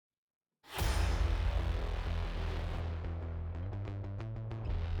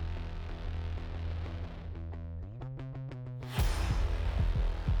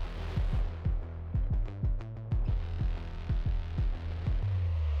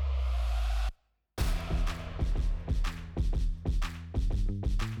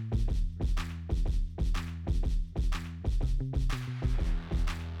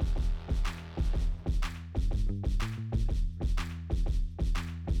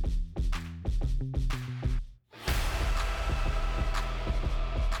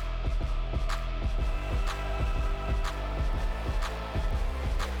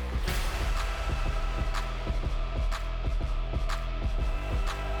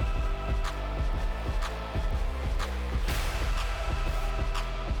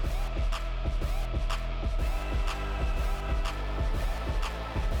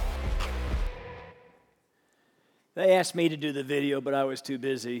They asked me to do the video, but I was too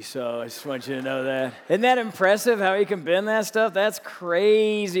busy, so I just want you to know that. Isn't that impressive how he can bend that stuff? That's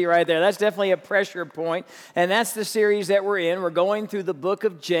crazy right there. That's definitely a pressure point, and that's the series that we're in. We're going through the book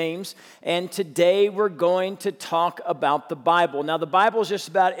of James, and today we're going to talk about the Bible. Now, the Bible is just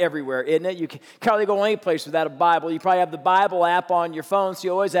about everywhere, isn't it? You can hardly go any place without a Bible. You probably have the Bible app on your phone, so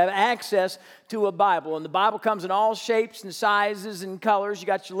you always have access to a Bible. And the Bible comes in all shapes and sizes and colors. You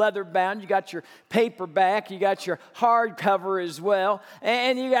got your leather bound, you got your paperback, you got your hardcover as well.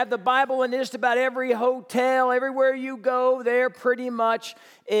 And you got the Bible in just about every hotel, everywhere you go, there pretty much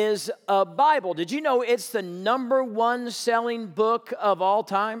is a Bible. Did you know it's the #1 selling book of all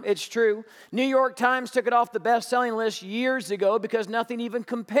time? It's true. New York Times took it off the best-selling list years ago because nothing even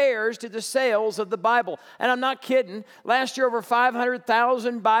compares to the sales of the Bible. And I'm not kidding. Last year, over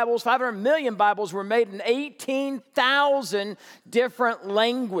 500,000 Bibles, 500 million Bibles were made in 18,000 different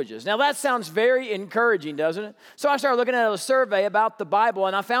languages. Now, that sounds very encouraging, doesn't it? So I started looking at a survey about the Bible,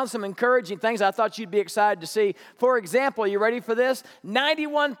 and I found some encouraging things I thought you'd be excited to see. For example, you ready for this?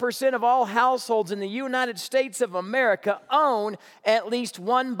 91% of all households in the United States of America own at least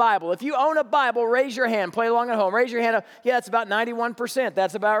one Bible. If you own a Bible, raise your hand. Play along at home. Raise your hand up. Yeah, that's about 91%.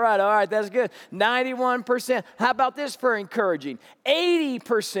 That's about right. All right, that's good. 91%. How about this for encouraging?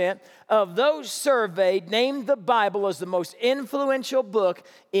 80% of those surveyed named the Bible as the most influential book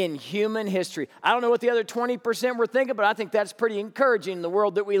in human history. I don't know what the other 20% were thinking, but I think that's pretty encouraging in the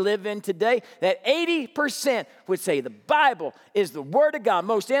world that we live in today, that 80% would say the Bible is the Word of God,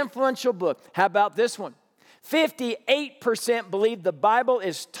 most influential book. How about this one? 58% believe the Bible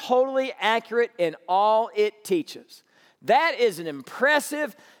is totally accurate in all it teaches. That is an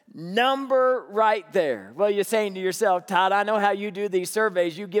impressive number right there. Well, you're saying to yourself, Todd, I know how you do these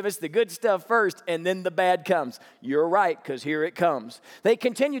surveys. You give us the good stuff first, and then the bad comes. You're right, because here it comes. They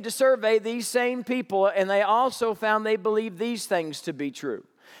continued to survey these same people, and they also found they believe these things to be true.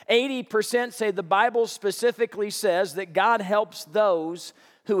 80% say the Bible specifically says that God helps those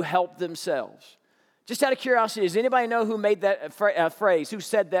who help themselves. Just out of curiosity, does anybody know who made that phrase? Who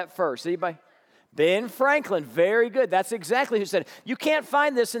said that first? Anybody? Ben Franklin, very good. That's exactly who said it. You can't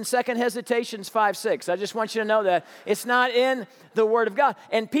find this in 2 Hesitations 5:6. I just want you to know that. It's not in the Word of God.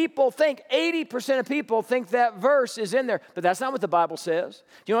 And people think, 80% of people think that verse is in there. But that's not what the Bible says.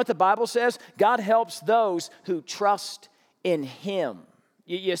 Do you know what the Bible says? God helps those who trust in Him.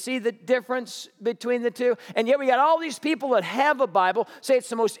 You see the difference between the two? And yet we got all these people that have a Bible, say it's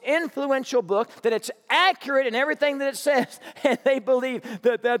the most influential book, that it's accurate in everything that it says, and they believe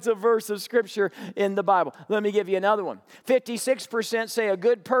that that's a verse of Scripture in the Bible. Let me give you another one. 56% say a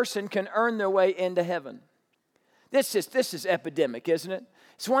good person can earn their way into heaven. This is epidemic, isn't it?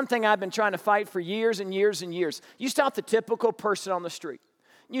 It's one thing I've been trying to fight for years and years and years. You stop the typical person on the street.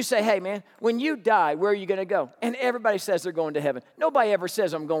 You say, hey, man, when you die, where are you going to go? And everybody says they're going to heaven. Nobody ever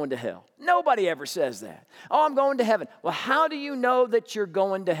says, I'm going to hell. Nobody ever says that. Oh, I'm going to heaven. Well, how do you know that you're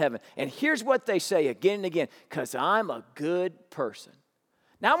going to heaven? And here's what they say again and again, because I'm a good person.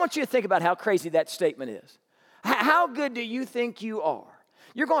 Now, I want you to think about how crazy that statement is. How good do you think you are?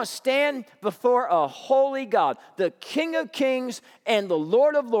 You're going to stand before a holy God, the King of Kings and the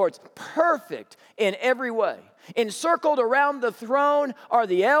Lord of Lords, perfect in every way. Encircled around the throne are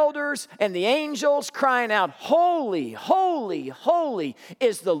the elders and the angels crying out, holy, holy, holy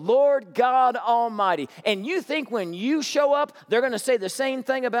is the Lord God Almighty. And you think when you show up, they're going to say the same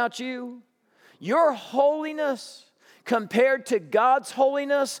thing about you? Your holiness compared to God's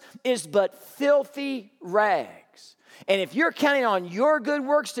holiness is but filthy rags. And if you're counting on your good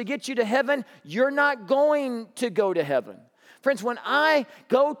works to get you to heaven, you're not going to go to heaven. Friends, when I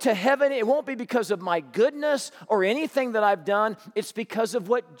go to heaven, it won't be because of my goodness or anything that I've done. It's because of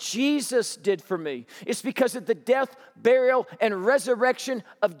what Jesus did for me. It's because of the death, burial, and resurrection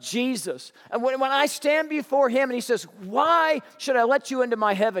of Jesus. And when I stand before Him and He says, why should I let you into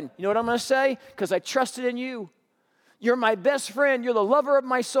my heaven? You know what I'm going to say? Because I trusted in you. You're my best friend. You're the lover of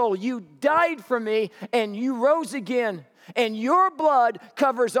my soul. You died for me and you rose again. And your blood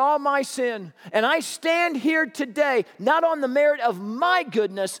covers all my sin. And I stand here today, not on the merit of my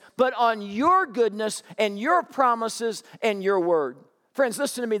goodness, but on your goodness and your promises and your word. Friends,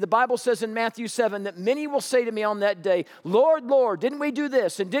 listen to me. The Bible says in Matthew 7 that many will say to me on that day, Lord, Lord, didn't we do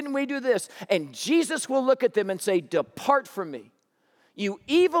this? And didn't we do this? And Jesus will look at them and say, depart from me, you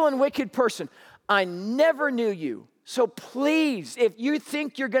evil and wicked person. I never knew you. So please, if you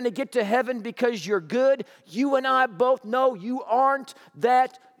think you're going to get to heaven because you're good, you and I both know you aren't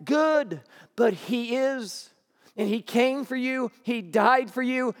that good, but He is. And he came for you, he died for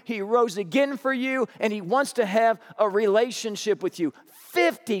you, he rose again for you, and he wants to have a relationship with you.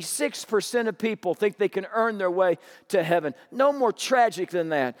 56% of people think they can earn their way to heaven. No more tragic than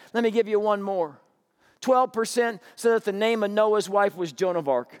that. Let me give you one more. 12% said that the name of Noah's wife was Joan of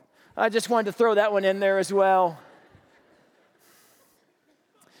Arc. I just wanted to throw that one in there as well.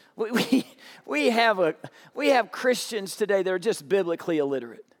 We have Christians today that are just biblically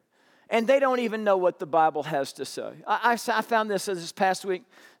illiterate. And they don't even know what the Bible has to say. I found this past week.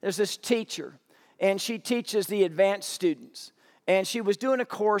 There's this teacher, and she teaches the advanced students. And she was doing a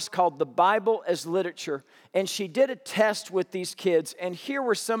course called The Bible as Literature. And she did a test with these kids. And here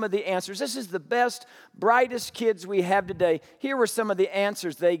were some of the answers. This is the best, brightest kids we have today. Here were some of the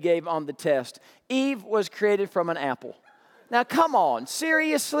answers they gave on the test. Eve was created from an apple. Now, come on.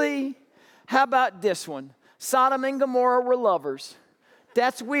 Seriously? How about this one? Sodom and Gomorrah were lovers.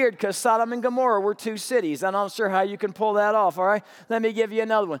 That's weird because Sodom and Gomorrah were two cities. I'm not sure how you can pull that off, all right? Let me give you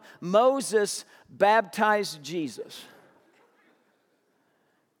another one. Moses baptized Jesus.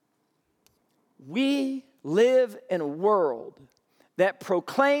 We live in a world that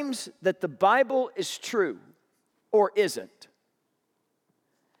proclaims that the Bible is true or isn't,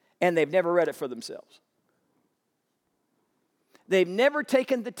 and they've never read it for themselves. They've never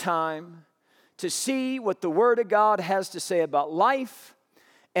taken the time to see what the Word of God has to say about life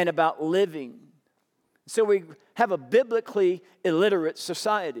and about living. So we have a biblically illiterate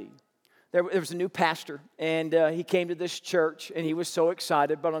society. There was a new pastor, and he came to this church, and he was so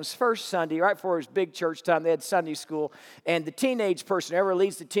excited. But on his first Sunday, right before his big church time, they had Sunday school, and the teenage person, whoever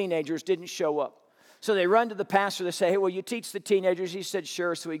leads the teenagers, didn't show up. So they run to the pastor. They say, hey, will you teach the teenagers? He said,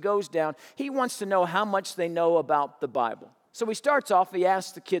 sure. So he goes down. He wants to know how much they know about the Bible. So he starts off, he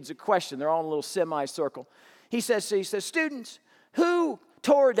asks the kids a question. They're all in a little semicircle. He says, students, who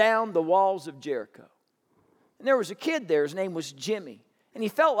tore down the walls of Jericho? And there was a kid there. His name was Jimmy. And he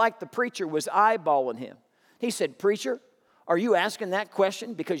felt like the preacher was eyeballing him. He said, preacher, are you asking that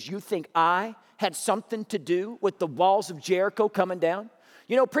question because you think I had something to do with the walls of Jericho coming down?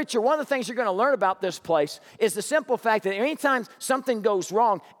 You know, preacher, one of the things you're going to learn about this place is the simple fact that anytime something goes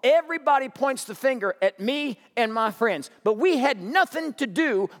wrong, everybody points the finger at me and my friends. But we had nothing to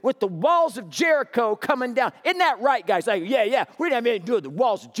do with the walls of Jericho coming down. Isn't that right, guys? Like, yeah, we didn't have anything to do with the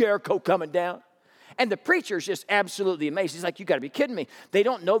walls of Jericho coming down. And the preacher's just absolutely amazed. He's like, you got to be kidding me. They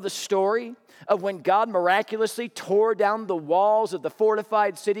don't know the story of when God miraculously tore down the walls of the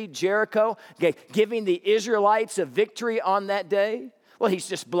fortified city, Jericho, giving the Israelites a victory on that day. Well, he's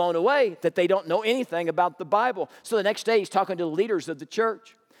just blown away that they don't know anything about the Bible. So the next day, he's talking to the leaders of the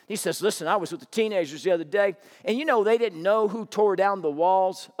church. He says, listen, I was with the teenagers the other day, and you know they didn't know who tore down the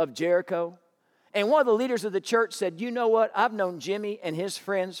walls of Jericho. And one of the leaders of the church said, you know what? I've known Jimmy and his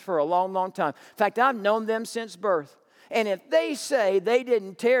friends for a long, long time. In fact, I've known them since birth. And if they say they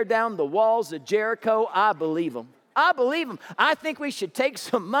didn't tear down the walls of Jericho, I believe them. I believe them. I think we should take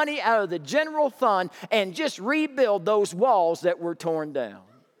some money out of the general fund and just rebuild those walls that were torn down.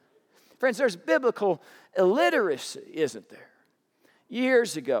 Friends, there's biblical illiteracy, isn't there?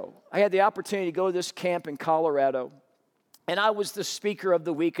 Years ago, I had the opportunity to go to this camp in Colorado. And I was the speaker of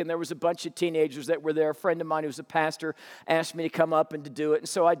the week, and there was a bunch of teenagers that were there. A friend of mine who was a pastor asked me to come up and to do it, and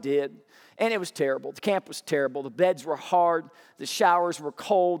so I did. And it was terrible. The camp was terrible. The beds were hard. The showers were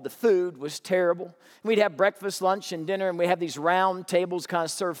cold. The food was terrible. We'd have breakfast, lunch, and dinner, and we'd have these round tables kind of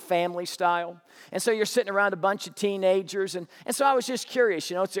served family style. And so you're sitting around a bunch of teenagers. And so I was just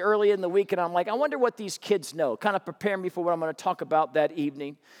curious. You know, it's early in the week, and I'm like, I wonder what these kids know. Kind of prepare me for what I'm going to talk about that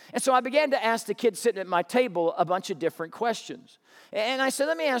evening. And so I began to ask the kids sitting at my table a bunch of different questions. And I said,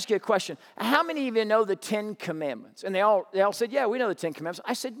 let me ask you a question. How many of you know the 10 Commandments? And they all said, yeah, we know the 10 Commandments.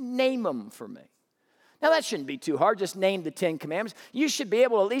 I said, name them for me. Now, that shouldn't be too hard. Just name the 10 Commandments. You should be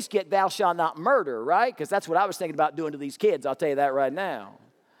able to at least get thou shalt not murder, right? Because that's what I was thinking about doing to these kids. I'll tell you that right now.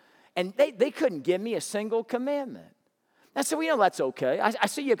 And they couldn't give me a single commandment. I said, well, you know, that's okay. I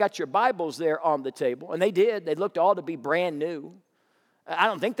see you've got your Bibles there on the table. And they did. They looked all to be brand new. I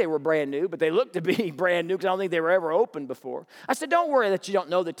don't think they were brand new, but they looked to be brand new because I don't think they were ever opened before. I said, don't worry that you don't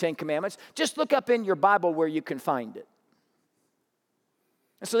know the 10 Commandments. Just look up in your Bible where you can find it.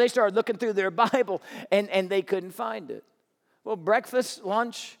 And so they started looking through their Bible, and they couldn't find it. Well, breakfast,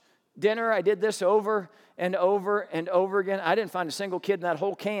 lunch, dinner, I did this over and over and over again. I didn't find a single kid in that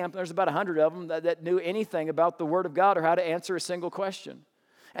whole camp. There's about 100 of them that knew anything about the Word of God or how to answer a single question.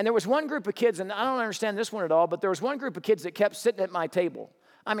 And there was one group of kids, and I don't understand this one at all, but there was one group of kids that kept sitting at my table.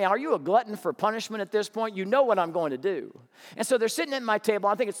 I mean, are you a glutton for punishment at this point? You know what I'm going to do. And so they're sitting at my table.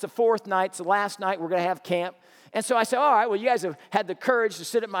 I think it's the fourth night. It's the last night we're going to have camp. And so I said, all right, well, you guys have had the courage to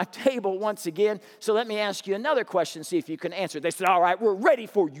sit at my table once again. So let me ask you another question, see if you can answer. They said, all right, we're ready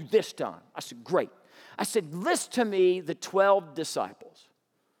for you this time. I said, great. I said, list to me the 12 disciples.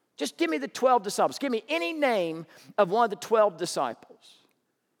 Just give me the 12 disciples. Give me any name of one of the 12 disciples.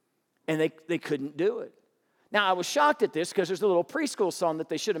 And they couldn't do it. Now, I was shocked at this because there's a little preschool song that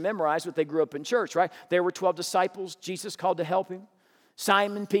they should have memorized, but they grew up in church, right? There were 12 disciples Jesus called to help him.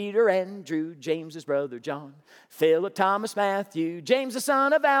 Simon, Peter, Andrew, James, his brother John, Philip, Thomas, Matthew, James, the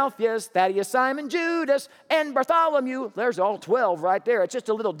son of Alphaeus, Thaddeus, Simon, Judas, and Bartholomew. There's all 12 right there. It's just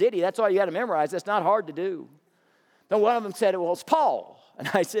a little ditty. That's all you got to memorize. That's not hard to do. Then one of them said, well, it's Paul. And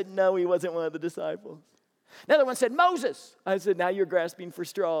I said, no, he wasn't one of the disciples. Another one said, Moses. I said, now you're grasping for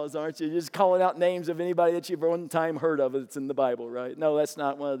straws, aren't you? You're just calling out names of anybody that you've one time heard of that's in the Bible, right? No, that's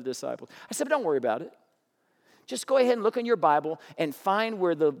not one of the disciples. I said, but don't worry about it. Just go ahead and look in your Bible and find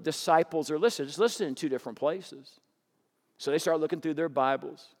where the disciples are listed. Just listed in two different places. So they start looking through their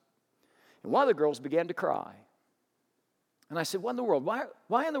Bibles. And one of the girls began to cry. And I said, what in the world?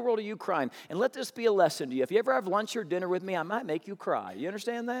 Why in the world are you crying? And let this be a lesson to you. If you ever have lunch or dinner with me, I might make you cry. You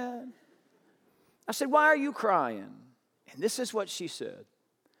understand that? I said, why are you crying? And this is what she said.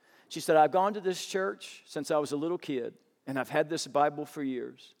 She said, I've gone to this church since I was a little kid, and I've had this Bible for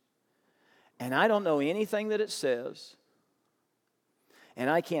years. And I don't know anything that it says, and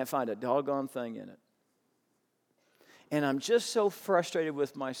I can't find a doggone thing in it. And I'm just so frustrated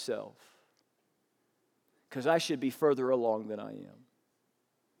with myself because I should be further along than I am.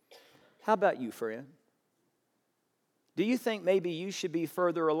 How about you, friend? Do you think maybe you should be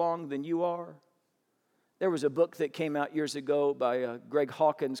further along than you are? There was a book that came out years ago by Greg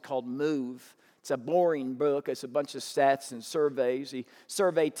Hawkins called Move. It's a boring book. It's a bunch of stats and surveys. He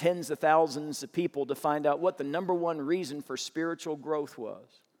surveyed tens of thousands of people to find out what the number one reason for spiritual growth was.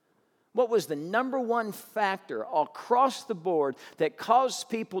 What was the number one factor across the board that caused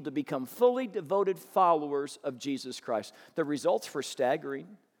people to become fully devoted followers of Jesus Christ? The results were staggering.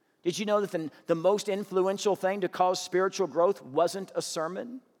 Did you know that the most influential thing to cause spiritual growth wasn't a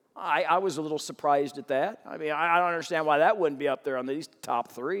sermon? I was a little surprised at that. I mean, I don't understand why that wouldn't be up there on these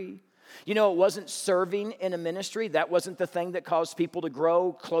top three. You know, it wasn't serving in a ministry. That wasn't the thing that caused people to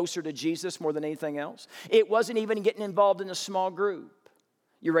grow closer to Jesus more than anything else. It wasn't even getting involved in a small group.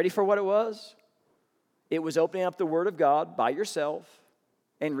 You ready for what it was? It was opening up the Word of God by yourself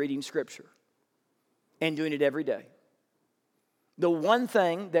and reading Scripture and doing it every day. The one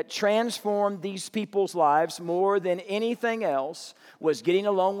thing that transformed these people's lives more than anything else was getting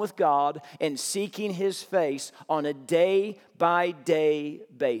alone with God and seeking His face on a day-by-day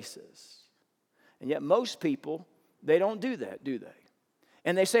basis. And yet most people, they don't do that, do they?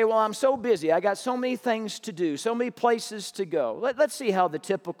 And they say, well, I'm so busy. I got so many things to do, so many places to go. Let's see how the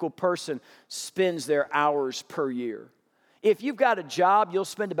typical person spends their hours per year. If you've got a job, you'll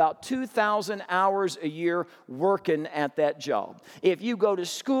spend about 2,000 hours a year working at that job. If you go to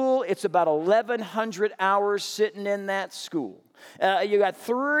school, it's about 1,100 hours sitting in that school. You got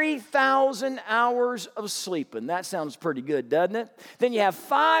 3,000 hours of sleeping. That sounds pretty good, doesn't it? Then you have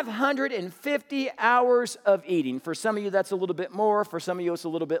 550 hours of eating. For some of you, that's a little bit more. For some of you, it's a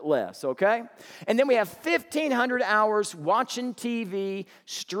little bit less, okay? And then we have 1,500 hours watching TV,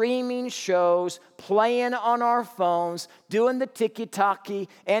 streaming shows, playing on our phones, doing the tiki-taki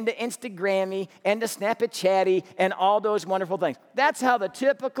and the Instagrammy and the Snapchatty and all those wonderful things. That's how the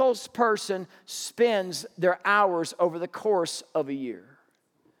typical person spends their hours over the course of a year.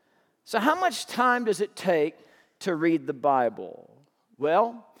 So how much time does it take to read the Bible?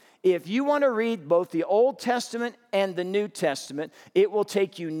 Well, if you want to read both the Old Testament and the New Testament, it will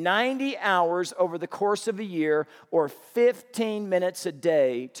take you 90 hours over the course of a year or 15 minutes a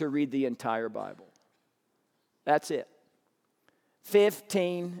day to read the entire Bible. That's it.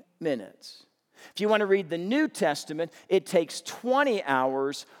 15 minutes. If you want to read the New Testament, it takes 20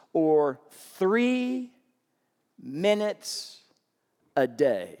 hours or 3 minutes a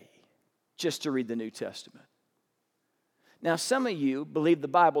day just to read the New Testament. Now, some of you believe the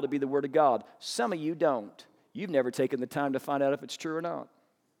Bible to be the Word of God. Some of you don't. You've never taken the time to find out if it's true or not.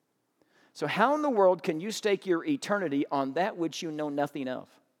 So how in the world can you stake your eternity on that which you know nothing of?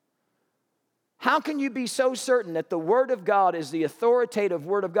 How can you be so certain that the Word of God is the authoritative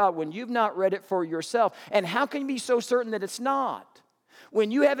Word of God when you've not read it for yourself? And how can you be so certain that it's not when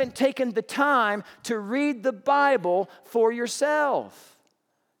you haven't taken the time to read the Bible for yourself?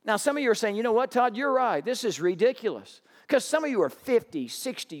 Now, some of you are saying, you know what, Todd, you're right. This is ridiculous. Because some of you are 50,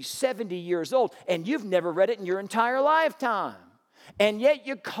 60, 70 years old, and you've never read it in your entire lifetime. And yet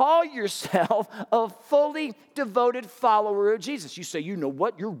you call yourself a fully devoted follower of Jesus. You say, you know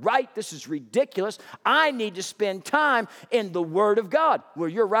what? You're right. This is ridiculous. I need to spend time in the Word of God. Well,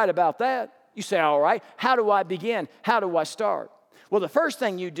 you're right about that. You say, all right, how do I begin? How do I start? Well, the first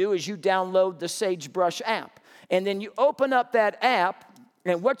thing you do is you download the Sagebrush app. And then you open up that app,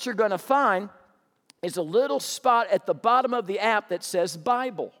 and what you're going to find is a little spot at the bottom of the app that says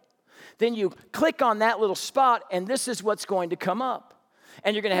Bible. Then you click on that little spot, and this is what's going to come up.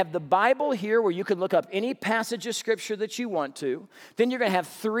 And you're going to have the Bible here where you can look up any passage of Scripture that you want to. Then you're going to have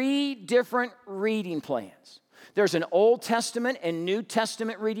 3 different reading plans. There's an Old Testament and New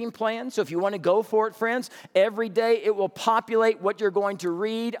Testament reading plan. So if you want to go for it, friends, every day it will populate what you're going to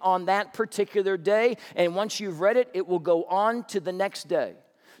read on that particular day. And once you've read it, it will go on to the next day.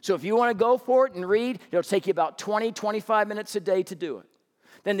 So if you want to go for it and read, it'll take you about 20, 25 minutes a day to do it.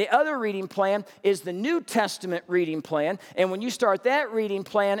 Then the other reading plan is the New Testament reading plan. And when you start that reading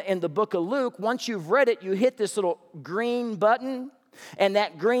plan in the book of Luke, once you've read it, you hit this little green button. And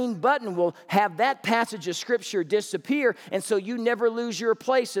that green button will have that passage of Scripture disappear. And so you never lose your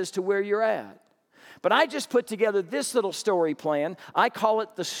place as to where you're at. But I just put together this little story plan. I call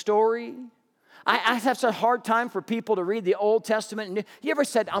it the story. I have such a hard time for people to read the Old Testament. You ever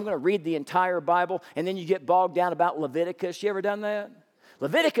said, I'm going to read the entire Bible, and then you get bogged down about Leviticus? You ever done that?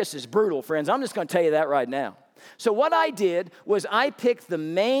 Leviticus is brutal, friends. I'm just going to tell you that right now. So what I did was I picked the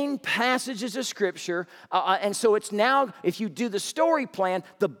main passages of Scripture, and so it's now, if you do the story plan,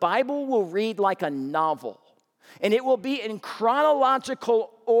 the Bible will read like a novel. And it will be in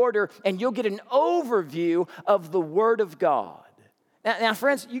chronological order, and you'll get an overview of the Word of God. Now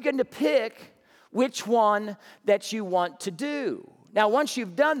friends, you get to pick which one that you want to do. Now, once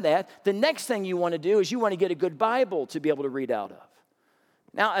you've done that, the next thing you want to do is you want to get a good Bible to be able to read out of.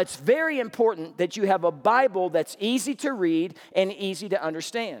 Now, it's very important that you have a Bible that's easy to read and easy to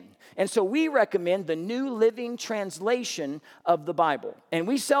understand. And so we recommend the New Living Translation of the Bible. And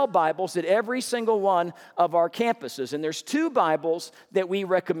we sell Bibles at every single one of our campuses. And there's 2 Bibles that we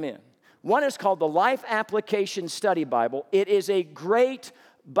recommend. One is called the Life Application Study Bible. It is a great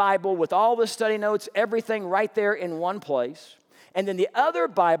Bible with all the study notes, everything right there in one place. And then the other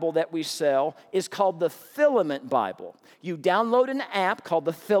Bible that we sell is called the Filament Bible. You download an app called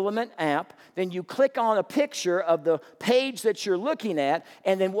the Filament app, then you click on a picture of the page that you're looking at,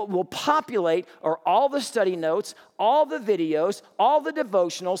 and then what will populate are all the study notes, all the videos, all the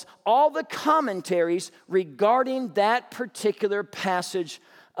devotionals, all the commentaries regarding that particular passage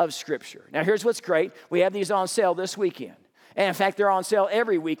of Scripture. Now here's what's great. We have these on sale this weekend. And in fact, they're on sale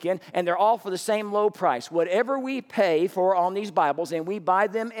every weekend, and they're all for the same low price. Whatever we pay for on these Bibles, and we buy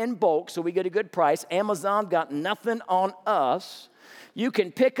them in bulk, so we get a good price. Amazon got nothing on us. You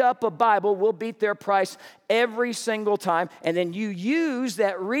can pick up a Bible. We'll beat their price every single time. And then you use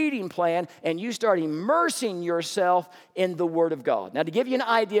that reading plan, and you start immersing yourself in the Word of God. Now, to give you an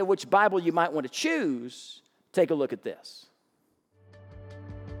idea which Bible you might want to choose, take a look at this.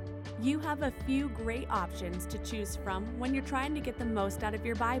 You have a few great options to choose from when you're trying to get the most out of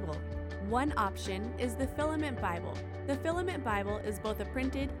your Bible. One option is the Filament Bible. The Filament Bible is both a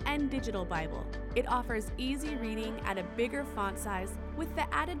printed and digital Bible. It offers easy reading at a bigger font size with the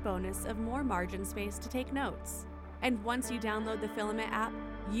added bonus of more margin space to take notes. And once you download the Filament app,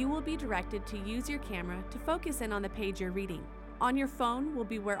 you will be directed to use your camera to focus in on the page you're reading. On your phone will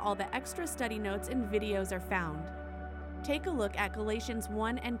be where all the extra study notes and videos are found. Take a look at Galatians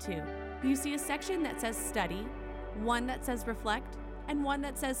 1 and 2. You see a section that says Study, one that says Reflect, and one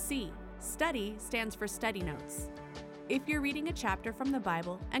that says See. Study stands for study notes. If you're reading a chapter from the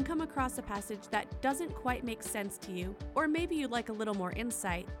Bible and come across a passage that doesn't quite make sense to you, or maybe you'd like a little more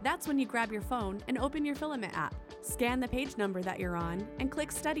insight, that's when you grab your phone and open your Filament app. Scan the page number that you're on and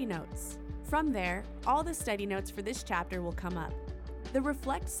click Study Notes. From there, all the study notes for this chapter will come up. The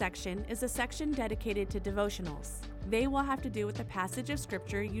Reflect section is a section dedicated to devotionals. They will have to do with the passage of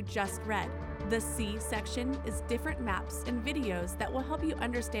Scripture you just read. The See section is different maps and videos that will help you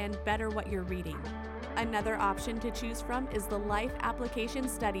understand better what you're reading. Another option to choose from is the Life Application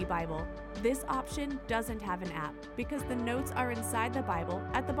Study Bible. This option doesn't have an app because the notes are inside the Bible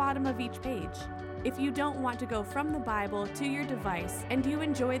at the bottom of each page. If you don't want to go from the Bible to your device and you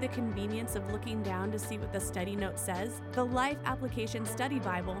enjoy the convenience of looking down to see what the study note says, the Life Application Study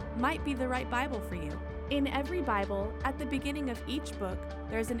Bible might be the right Bible for you. In every Bible, at the beginning of each book,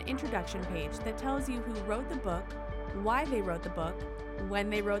 there's an introduction page that tells you who wrote the book, why they wrote the book, when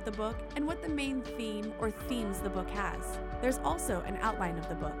they wrote the book, and what the main theme or themes the book has. There's also an outline of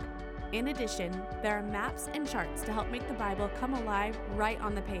the book. In addition, there are maps and charts to help make the Bible come alive right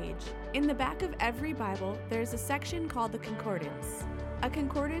on the page. In the back of every Bible, there's a section called the Concordance. A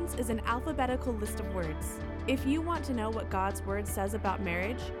concordance is an alphabetical list of words. If you want to know what God's Word says about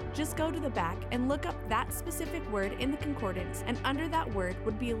marriage, just go to the back and look up that specific word in the concordance, and under that word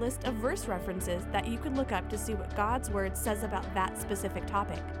would be a list of verse references that you could look up to see what God's Word says about that specific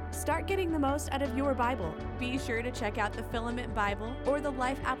topic. Start getting the most out of your Bible. Be sure to check out the Filament Bible or the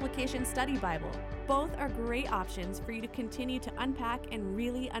Life Application Study Bible. Both are great options for you to continue to unpack and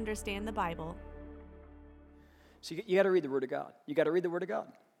really understand the Bible. So you got to read the Word of God. You got to read the Word of God.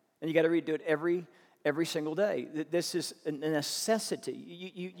 And you got to read it every single day. This is a necessity.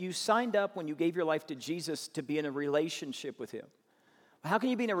 You signed up when you gave your life to Jesus to be in a relationship with Him. How can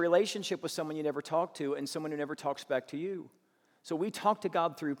you be in a relationship with someone you never talk to and someone who never talks back to you? So we talk to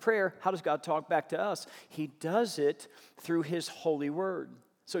God through prayer. How does God talk back to us? He does it through His holy Word.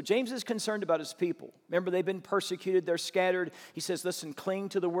 So James is concerned about his people. Remember, they've been persecuted. They're scattered. He says, listen, cling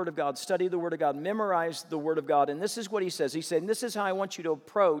to the Word of God. Study the Word of God. Memorize the Word of God. And this is what he says. He said, this is how I want you to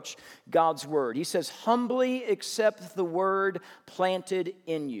approach God's Word. He says, humbly accept the Word planted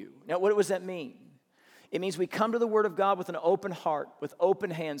in you. Now, what does that mean? It means we come to the Word of God with an open heart, with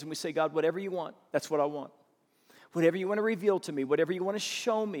open hands, and we say, God, whatever you want, that's what I want. Whatever you want to reveal to me, whatever you want to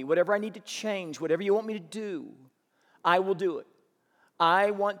show me, whatever I need to change, whatever you want me to do, I will do it.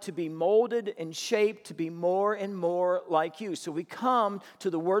 I want to be molded and shaped to be more and more like you. So we come to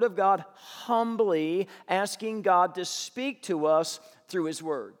the Word of God humbly, asking God to speak to us through His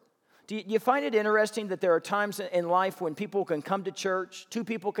Word. Do you find it interesting that there are times in life when people can come to church, two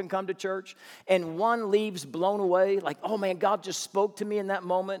people can come to church, and one leaves blown away, like, oh man, God just spoke to me in that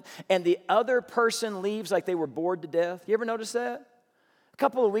moment, and the other person leaves like they were bored to death? You ever notice that? A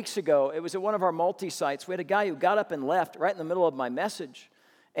couple of weeks ago, it was at one of our multi-sites. We had a guy who got up and left right in the middle of my message.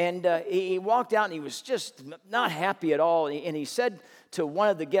 And he walked out and he was just not happy at all. And he said to one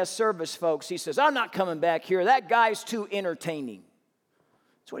of the guest service folks, he says, I'm not coming back here. That guy's too entertaining.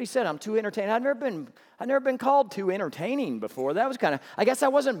 That's what he said. I'm too entertaining. I've never been called too entertaining before. That was I guess I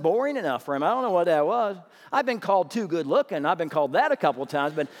wasn't boring enough for him. I don't know what that was. I've been called too good looking. I've been called that a couple of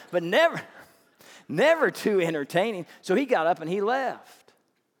times, but never too entertaining. So he got up and he left.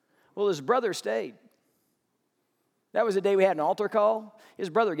 Well, his brother stayed. That was the day we had an altar call. His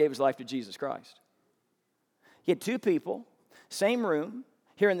brother gave his life to Jesus Christ. He had two people, same room,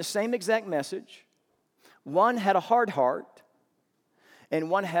 hearing the same exact message. One had a hard heart, and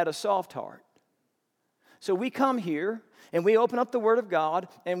one had a soft heart. So we come here, and we open up the Word of God,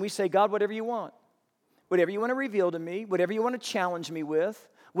 and we say, God, whatever you want. Whatever you want to reveal to me, whatever you want to challenge me with,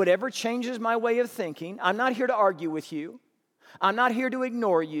 whatever changes my way of thinking. I'm not here to argue with you. I'm not here to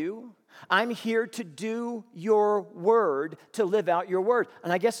ignore you. I'm here to do your word, to live out your word.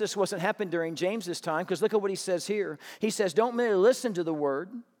 And I guess this wasn't happening during James's time, because look at what he says here. He says, don't merely listen to the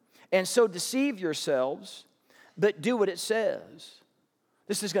word and so deceive yourselves, but do what it says.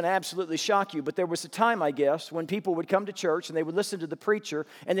 This is going to absolutely shock you, but there was a time, I guess, when people would come to church and they would listen to the preacher,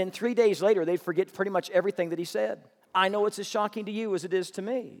 and then 3 days later, they'd forget pretty much everything that he said. I know it's as shocking to you as it is to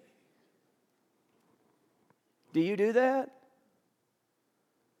me. Do you do that?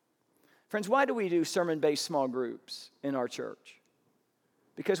 Friends, why do we do sermon-based small groups in our church?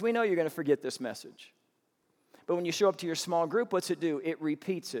 Because we know you're going to forget this message. But when you show up to your small group, what's it do? It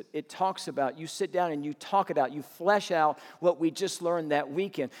repeats it. It talks about, you sit down and you talk it out. You flesh out what we just learned that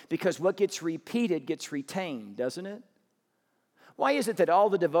weekend. Because what gets repeated gets retained, doesn't it? Why is it that all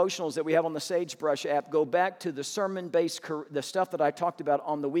the devotionals that we have on the Sagebrush app go back to the sermon-based, the stuff that I talked about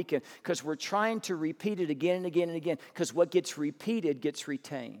on the weekend? Because we're trying to repeat it again and again and again. Because what gets repeated gets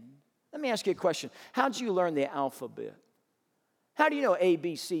retained. Let me ask you a question. How did you learn the alphabet? How do you know A,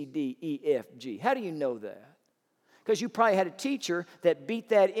 B, C, D, E, F, G? How do you know that? Because you probably had a teacher that beat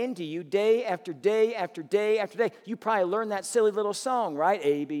that into you day after day after day after day. You probably learned that silly little song, right?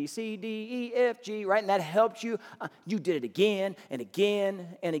 A, B, C, D, E, F, G, right? And that helped you. You did it again and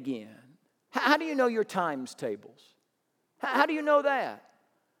again and again. How do you know your times tables? How do you know that?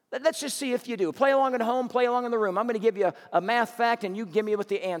 Let's just see if you do. Play along at home, play along in the room. I'm going to give you a math fact, and you give me what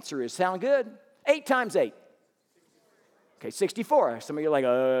the answer is. Sound good? 8 times 8. Okay, 64. Some of you are like,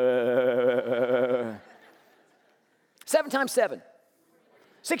 7 times 7.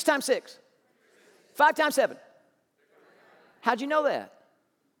 6 times 6. 5 times 7. How'd you know that?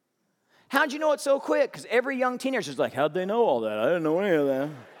 How'd you know it so quick? Because every young teenager is like, how'd they know all that? I didn't know any of that.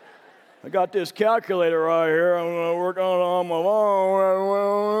 I got this calculator right here. I'm going to work on my own.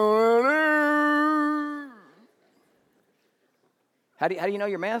 How do you know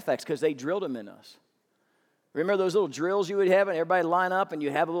your math facts? Because they drilled them in us. Remember those little drills you would have and everybody line up and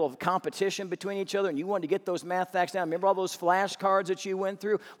you have a little competition between each other and you wanted to get those math facts down? Remember all those flashcards that you went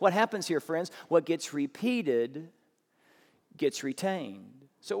through? What happens here, friends? What gets repeated gets retained.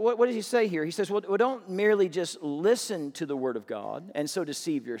 So what does he say here? He says, well, don't merely just listen to the Word of God and so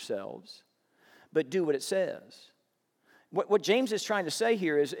deceive yourselves, but do what it says. What James is trying to say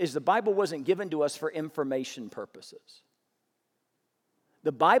here is the Bible wasn't given to us for information purposes.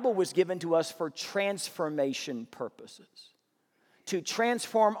 The Bible was given to us for transformation purposes, to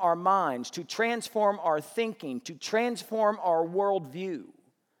transform our minds, to transform our thinking, to transform our worldview.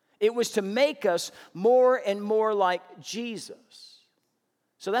 It was to make us more and more like Jesus.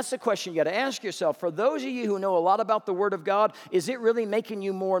 So that's the question you got to ask yourself. For those of you who know a lot about the Word of God, is it really making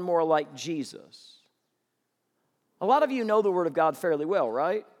you more and more like Jesus? A lot of you know the Word of God fairly well,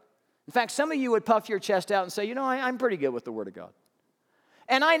 right? In fact, some of you would puff your chest out and say, I'm pretty good with the Word of God.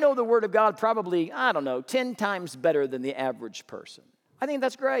 And I know the Word of God probably, 10 times better than the average person. I think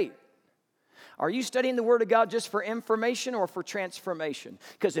that's great. Are you studying the Word of God just for information or for transformation?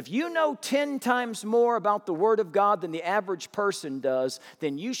 Because if you know 10 times more about the Word of God than the average person does,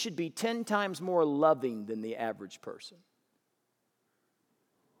 then you should be 10 times more loving than the average person.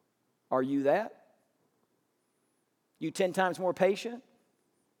 Are you that? You 10 times more patient?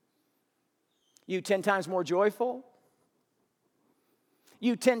 You 10 times more joyful?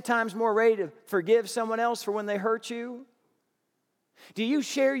 You 10 times more ready to forgive someone else for when they hurt you? Do you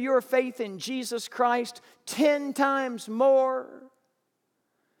share your faith in Jesus Christ 10 times more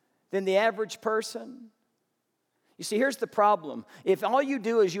than the average person? You see, here's the problem. If all you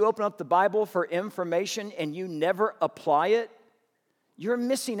do is you open up the Bible for information and you never apply it, you're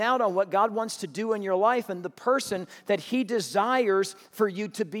missing out on what God wants to do in your life and the person that He desires for you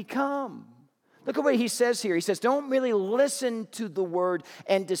to become. Look at what he says here. He says, don't really listen to the word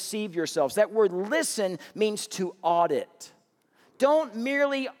and deceive yourselves. That word listen means to audit. Don't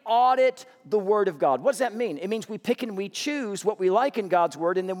merely audit the Word of God. What does that mean? It means we pick and we choose what we like in God's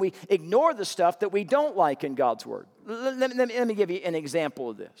Word, and then we ignore the stuff that we don't like in God's Word. Let me give you an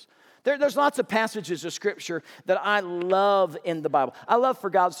example of this. There's lots of passages of Scripture that I love in the Bible. I love, for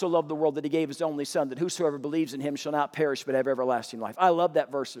God so loved the world that He gave His only Son, that whosoever believes in Him shall not perish but have everlasting life. I love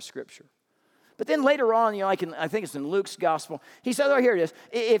that verse of Scripture. But then later on, I think it's in Luke's gospel, he says, here it is.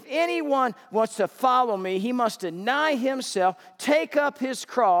 If anyone wants to follow me, he must deny himself, take up his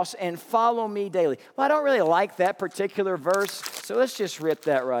cross, and follow me daily. Well, I don't really like that particular verse, so let's just rip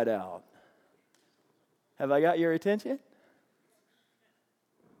that right out. Have I got your attention?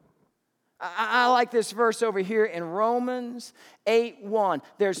 I like this verse over here in Romans 8:1.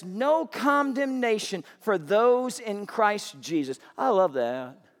 There's no condemnation for those in Christ Jesus. I love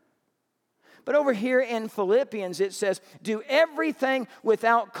that. But over here in Philippians, it says, do everything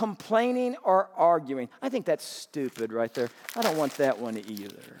without complaining or arguing. I think that's stupid right there. I don't want that one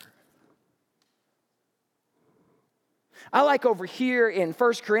either. I like over here in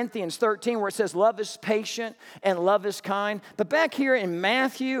 1 Corinthians 13 where it says love is patient and love is kind. But back here in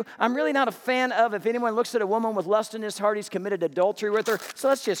Matthew, I'm really not a fan of if anyone looks at a woman with lust in his heart, he's committed adultery with her. So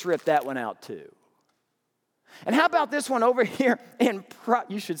let's just rip that one out too. And how about this one over here in,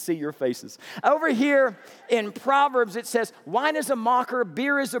 you should see your faces. Over here in Proverbs, it says, wine is a mocker,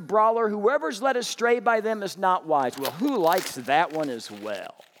 beer is a brawler, whoever's led astray by them is not wise. Well, who likes that one as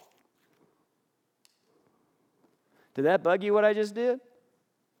well? Did that bug you what I just did?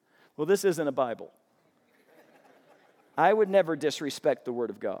 Well, this isn't a Bible. I would never disrespect the Word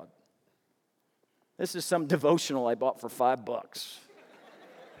of God. This is some devotional I bought for $5.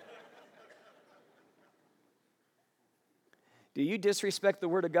 Do you disrespect the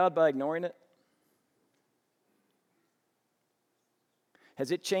Word of God by ignoring it?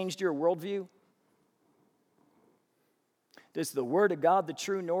 Has it changed your worldview? Does the Word of God, the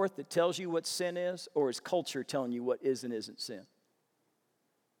true north that tells you what sin is, or is culture telling you what is and isn't sin?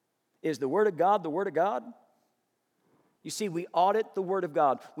 Is the Word of God the Word of God? You see, we audit the Word of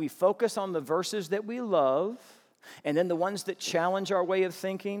God. We focus on the verses that we love, and then the ones that challenge our way of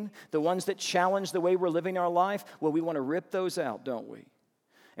thinking, the ones that challenge the way we're living our life, well, we want to rip those out, don't we?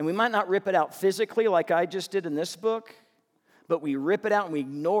 And we might not rip it out physically like I just did in this book, but we rip it out and we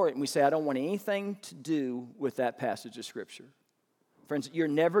ignore it and we say, I don't want anything to do with that passage of Scripture. Friends, you're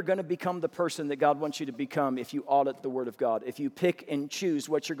never going to become the person that God wants you to become if you audit the Word of God, if you pick and choose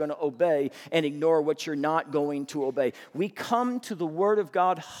what you're going to obey and ignore what you're not going to obey. We come to the Word of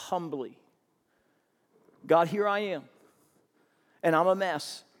God humbly. God, here I am, and I'm a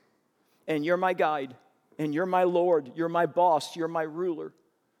mess, and you're my guide, and you're my Lord, you're my boss, you're my ruler,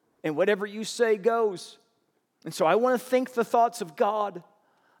 and whatever you say goes. And so I want to think the thoughts of God.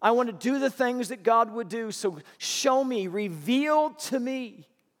 I want to do the things that God would do. So show me, reveal to me,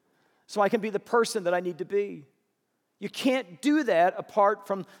 so I can be the person that I need to be. You can't do that apart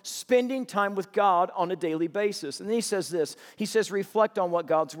from spending time with God on a daily basis. And then he says this. He says, reflect on what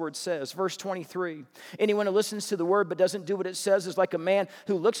God's word says. Verse 23, anyone who listens to the word but doesn't do what it says is like a man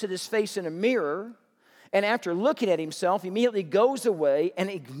who looks at his face in a mirror, and after looking at himself, immediately goes away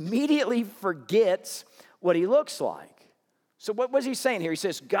and immediately forgets what he looks like. So what was he saying here? He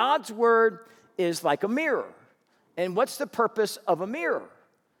says, God's word is like a mirror. And what's the purpose of a mirror?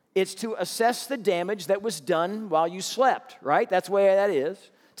 It's to assess the damage that was done while you slept, right? That's the way that is.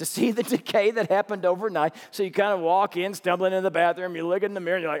 To see the decay that happened overnight. So you kind of walk in, stumbling in the bathroom, you look in the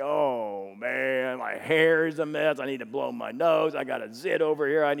mirror, and you're like, oh, man, my hair is a mess. I need to blow my nose. I got a zit over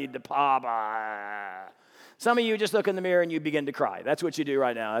here. I need to pop. Some of you just look in the mirror and you begin to cry. That's what you do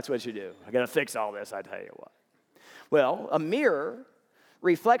right now. That's what you do. I got to fix all this, I tell you what. Well, a mirror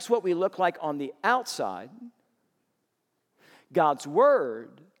reflects what we look like on the outside. God's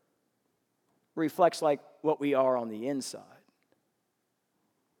word reflects like what we are on the inside.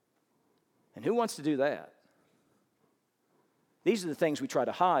 And who wants to do that? These are the things we try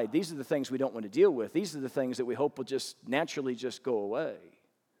to hide. These are the things we don't want to deal with. These are the things that we hope will just naturally just go away.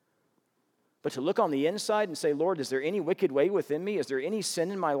 But to look on the inside and say, Lord, is there any wicked way within me? Is there any sin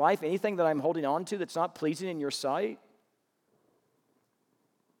in my life? Anything that I'm holding on to that's not pleasing in your sight?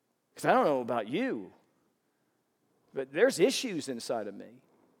 Because I don't know about you, but there's issues inside of me.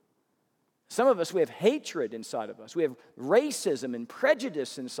 Some of us, we have hatred inside of us. We have racism and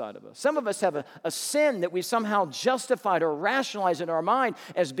prejudice inside of us. Some of us have a sin that we somehow justified or rationalized in our mind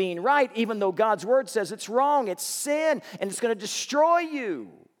as being right, even though God's word says it's wrong. It's sin, and it's going to destroy you.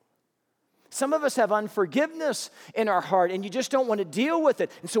 Some of us have unforgiveness in our heart, and you just don't want to deal with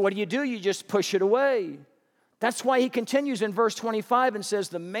it. And so what do? You just push it away. That's why he continues in verse 25 and says,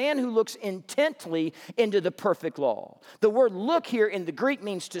 the man who looks intently into the perfect law. The word look here in the Greek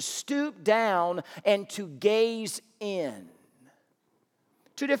means to stoop down and to gaze in.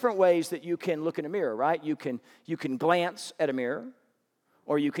 Two different ways that you can look in a mirror, right? You can glance at a mirror,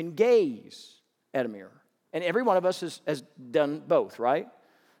 or you can gaze at a mirror. And every one of us has done both, right?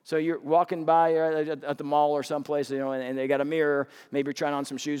 So you're walking by at the mall or someplace, and they got a mirror. Maybe you're trying on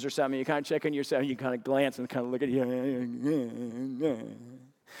some shoes or something. You kind of check on yourself. You kind of glance and kind of look at you.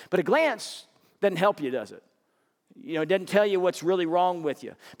 But a glance doesn't help you, does it? It doesn't tell you what's really wrong with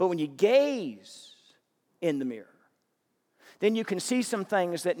you. But when you gaze in the mirror, then you can see some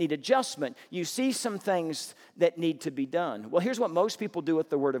things that need adjustment. You see some things that need to be done. Well, here's what most people do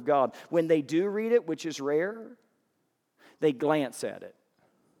with the Word of God. When they do read it, which is rare, they glance at it.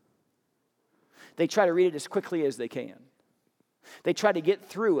 They try to read it as quickly as they can. They try to get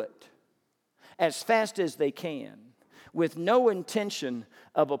through it as fast as they can with no intention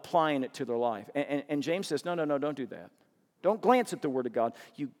of applying it to their life. And James says, no, don't do that. Don't glance at the Word of God.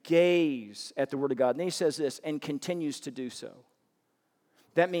 You gaze at the Word of God. And he says this, and continues to do so.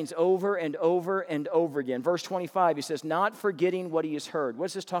 That means over and over and over again. Verse 25, he says, not forgetting what he has heard.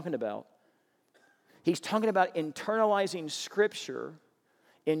 What's this talking about? He's talking about internalizing Scripture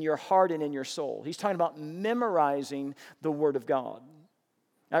in your heart and in your soul. He's talking about memorizing the Word of God.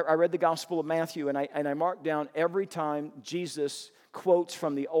 I read the Gospel of Matthew, and I marked down every time Jesus quotes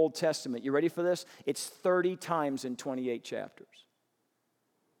from the Old Testament. You ready for this? It's 30 times in 28 chapters.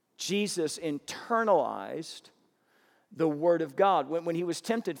 Jesus internalized the Word of God. When he was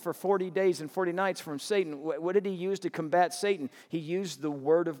tempted for 40 days and 40 nights from Satan, what did he use to combat Satan? He used the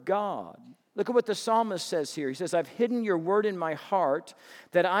Word of God. Look at what the psalmist says here. He says, I've hidden your word in my heart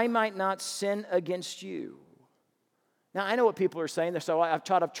that I might not sin against you. Now, I know what people are saying. They're saying,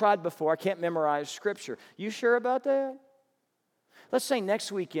 I've tried before. I can't memorize Scripture. You sure about that? Let's say next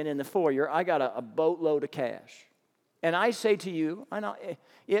weekend in the foyer, I got a boatload of cash. And I say to you, I know,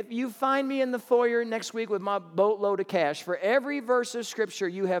 if you find me in the foyer next week with my boatload of cash, for every verse of Scripture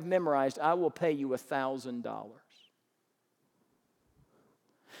you have memorized, I will pay you $1,000.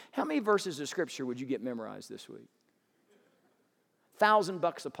 How many verses of Scripture would you get memorized this week?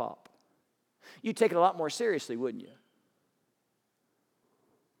 $1,000 a pop. You'd take it a lot more seriously, wouldn't you?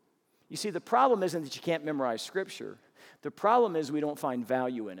 You see, the problem isn't that you can't memorize Scripture. The problem is we don't find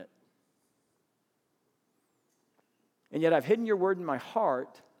value in it. And yet I've hidden your word in my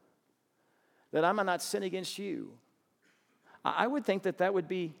heart that I might not sin against you. I would think that would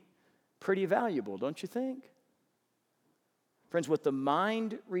be pretty valuable, don't you think? Friends, what the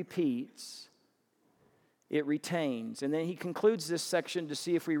mind repeats, it retains. And then he concludes this section to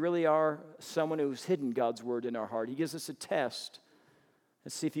see if we really are someone who's hidden God's word in our heart. He gives us a test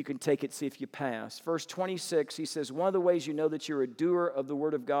Let's see if you can take it, see if you pass. Verse 26, he says, one of the ways you know that you're a doer of the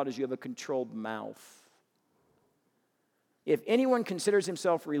word of God is you have a controlled mouth. If anyone considers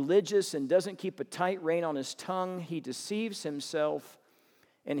himself religious and doesn't keep a tight rein on his tongue, he deceives himself,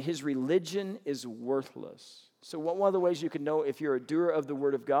 and his religion is worthless. So one of the ways you can know if you're a doer of the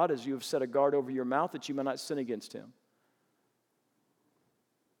word of God is you have set a guard over your mouth that you may not sin against him.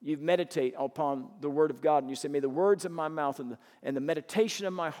 You meditate upon the word of God, and you say, may the words of my mouth and the meditation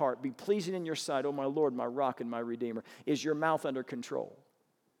of my heart be pleasing in your sight, O my Lord, my rock and my redeemer. Is your mouth under control?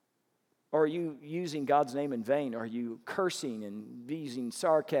 Or are you using God's name in vain? Are you cursing and using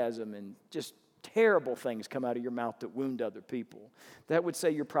sarcasm and just terrible things come out of your mouth that wound other people? That would say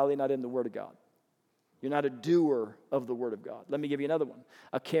you're probably not in the word of God. You're not a doer of the word of God. Let me give you another one.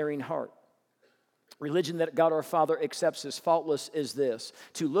 A caring heart. Religion that God our Father accepts as faultless is this: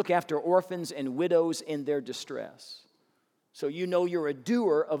 to look after orphans and widows in their distress. So you know you're a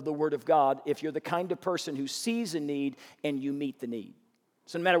doer of the word of God if you're the kind of person who sees a need and you meet the need.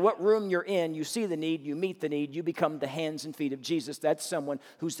 So no matter what room you're in, you see the need, you meet the need, you become the hands and feet of Jesus. That's someone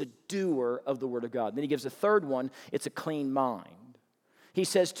who's the doer of the word of God. Then he gives a third one. It's a clean mind. He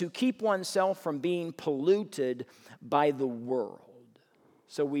says to keep oneself from being polluted by the world.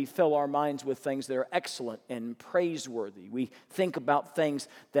 So we fill our minds with things that are excellent and praiseworthy. We think about things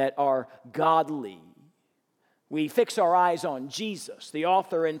that are godly. We fix our eyes on Jesus, the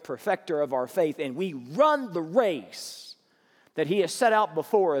author and perfecter of our faith, and we run the race that he has set out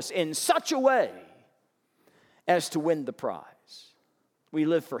before us in such a way as to win the prize. We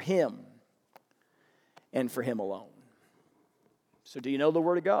live for him and for him alone. So do you know the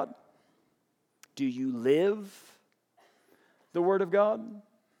word of God? Do you live the word of God?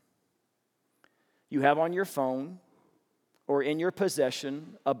 You have on your phone or in your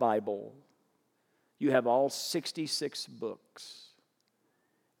possession a Bible. You have all 66 books.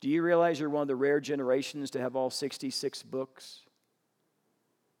 Do you realize you're one of the rare generations to have all 66 books?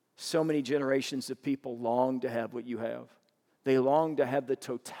 So many generations of people long to have what you have. They long to have the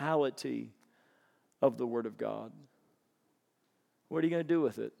totality of the Word of God. What are you going to do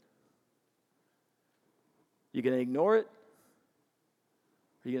with it? You going to ignore it?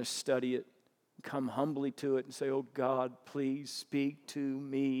 Are you going to study it? Come humbly to it and say, oh God, please speak to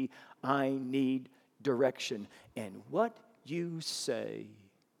me. I need direction. And what you say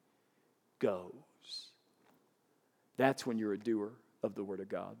goes. That's when you're a doer of the Word of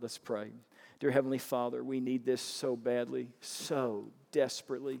God. Let's pray. Dear Heavenly Father, we need this so badly, so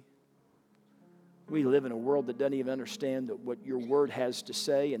desperately. We live in a world that doesn't even understand what your Word has to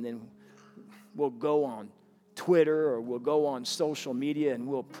say, and then we'll go on Twitter or we'll go on social media and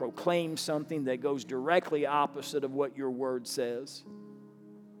we'll proclaim something that goes directly opposite of what your Word says.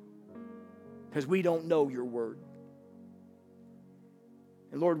 Because we don't know your Word.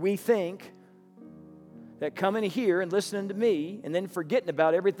 And Lord, we think that coming here and listening to me and then forgetting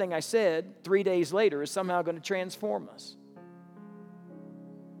about everything I said 3 days later is somehow going to transform us.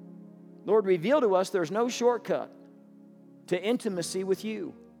 Lord, reveal to us there's no shortcut to intimacy with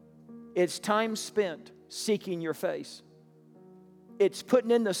you. It's time spent seeking your face. It's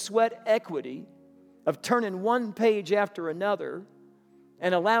putting in the sweat equity of turning one page after another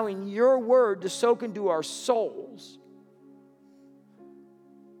and allowing your word to soak into our souls.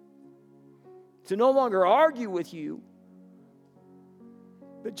 To no longer argue with you,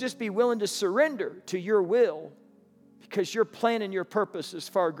 but just be willing to surrender to your will, because your plan and your purpose is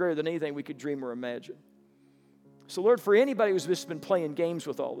far greater than anything we could dream or imagine. So Lord, for anybody who's just been playing games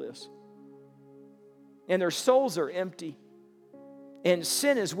with all this, and their souls are empty, and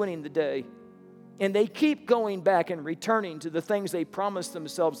sin is winning the day, and they keep going back and returning to the things they promised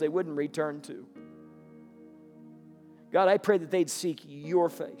themselves they wouldn't return to. God, I pray that they'd seek your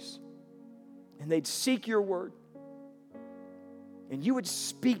face, and they'd seek your word, and you would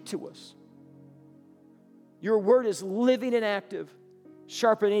speak to us. Your word is living and active,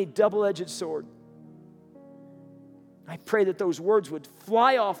 sharper than any double-edged sword. I pray that those words would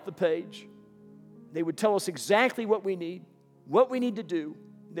fly off the page. They would tell us exactly what we need to do,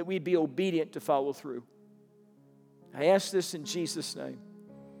 that we'd be obedient to follow through. I ask this in Jesus' name.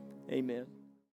 Amen.